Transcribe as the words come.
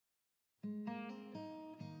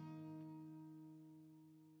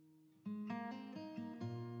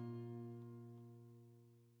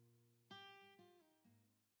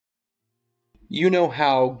You know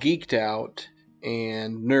how geeked out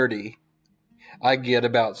and nerdy I get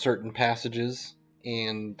about certain passages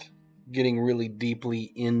and getting really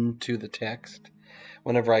deeply into the text.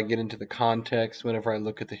 Whenever I get into the context, whenever I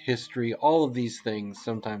look at the history, all of these things,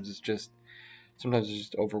 sometimes it's just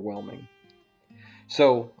overwhelming.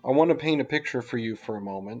 So I want to paint a picture for you for a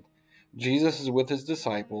moment. Jesus is with his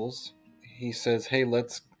disciples. He says, "Hey,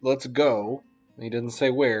 let's go." He doesn't say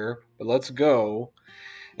where, but let's go.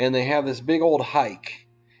 And they have this big old hike.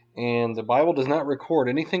 And the Bible does not record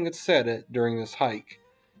anything that's said during this hike,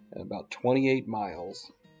 about 28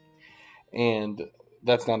 miles. And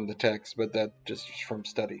that's not in the text, but that just from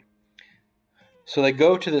study. So they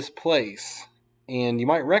go to this place, and you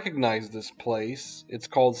might recognize this place. It's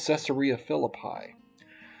called Caesarea Philippi.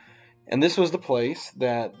 And this was the place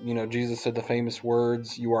that, Jesus said the famous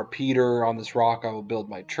words, "You are Peter, on this rock I will build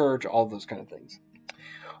my church," all those kind of things.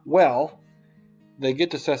 Well, they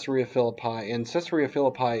get to Caesarea Philippi, and Caesarea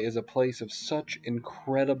Philippi is a place of such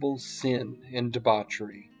incredible sin and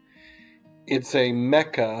debauchery. It's a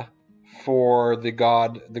mecca for the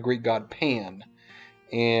Greek god Pan.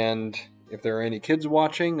 And if there are any kids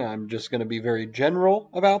watching, I'm just going to be very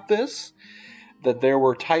general about this, that there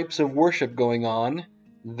were types of worship going on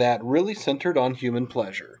that really centered on human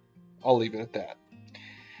pleasure. I'll leave it at that.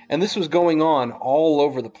 And this was going on all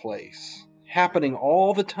over the place, happening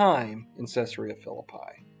all the time in Caesarea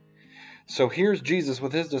Philippi. So here's Jesus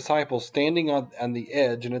with his disciples standing on the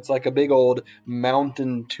edge, and it's like a big old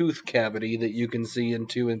mountain tooth cavity that you can see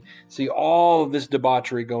into and see all of this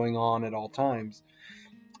debauchery going on at all times.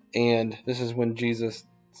 And this is when Jesus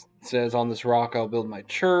says, "On this rock I'll build my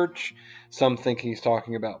church." Some think he's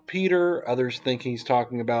talking about Peter. Others think he's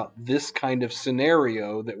talking about this kind of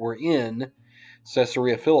scenario that we're in.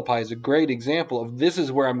 Caesarea Philippi is a great example of this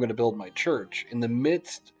is where I'm going to build my church, in the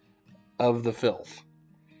midst of the filth.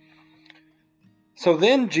 So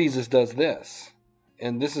then Jesus does this.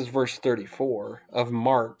 And this is verse 34 of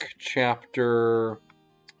Mark chapter...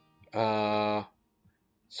 hold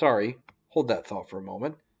that thought for a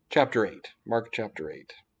moment. Chapter 8. Mark chapter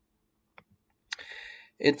 8.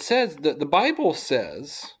 It says that the Bible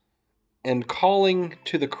says, and calling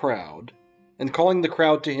the crowd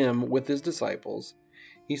to him with his disciples,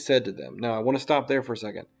 he said to them. Now, I want to stop there for a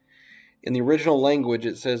second. In the original language,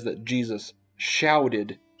 it says that Jesus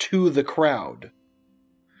shouted to the crowd.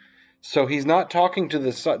 So he's not talking to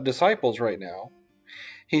the disciples right now.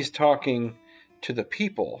 He's talking to the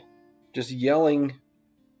people, just yelling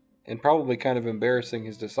and probably kind of embarrassing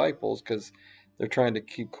his disciples because they're trying to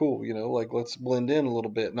keep cool, like let's blend in a little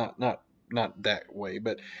bit. Not that way,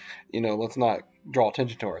 but, let's not draw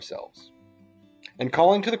attention to ourselves. And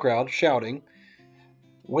calling to the crowd, shouting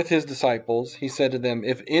with his disciples, he said to them,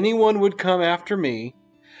 "If anyone would come after me,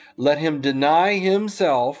 let him deny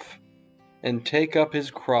himself and take up his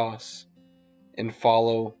cross and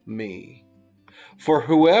follow me. For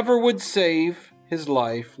whoever would save his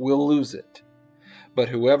life will lose it. But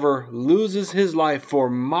whoever loses his life for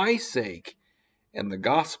my sake and the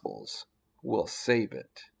gospel's will save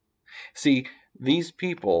it." See, these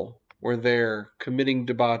people were there committing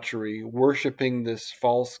debauchery, worshiping this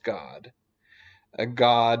false god, a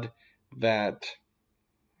god that,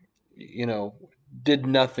 did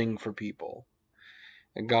nothing for people,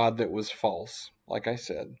 a god that was false, like I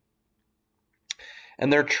said.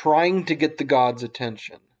 And they're trying to get the god's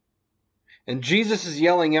attention. And Jesus is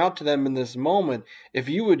yelling out to them in this moment, if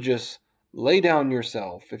you would just lay down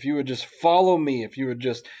yourself, if you would just follow me, if you would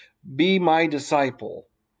just be my disciple,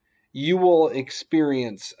 you will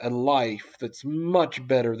experience a life that's much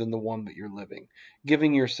better than the one that you're living,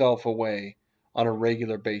 giving yourself away on a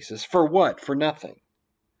regular basis. For what? For nothing.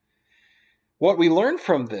 What we learn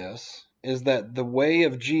from this is that the way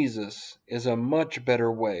of Jesus is a much better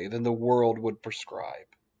way than the world would prescribe.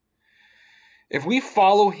 If we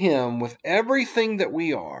follow him with everything that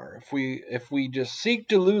we are, if we just seek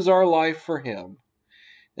to lose our life for him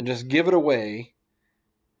and just give it away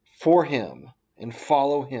for him and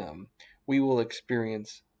follow him, we will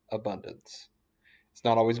experience abundance. It's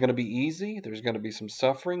not always going to be easy. There's going to be some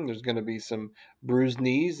suffering. There's going to be some bruised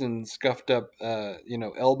knees and scuffed up,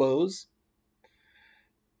 elbows.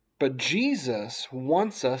 But Jesus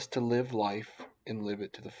wants us to live life and live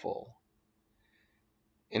it to the full.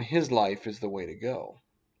 And his life is the way to go.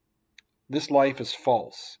 This life is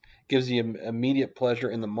false. It gives you immediate pleasure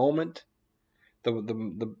in the moment,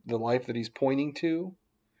 the life that he's pointing to.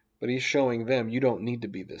 But he's showing them, you don't need to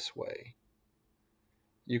be this way.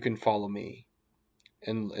 You can follow me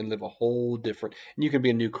and live a whole different, and you can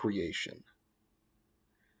be a new creation.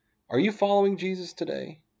 Are you following Jesus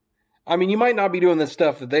today? I mean, you might not be doing the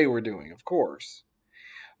stuff that they were doing, of course.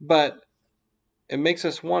 But it makes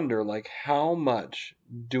us wonder, like, how much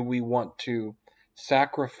do we want to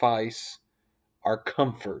sacrifice our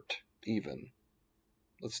comfort, even?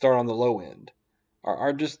 Let's start on the low end.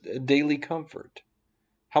 Our just daily comfort.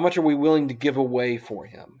 How much are we willing to give away for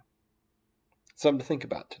him? Something to think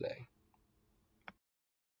about today.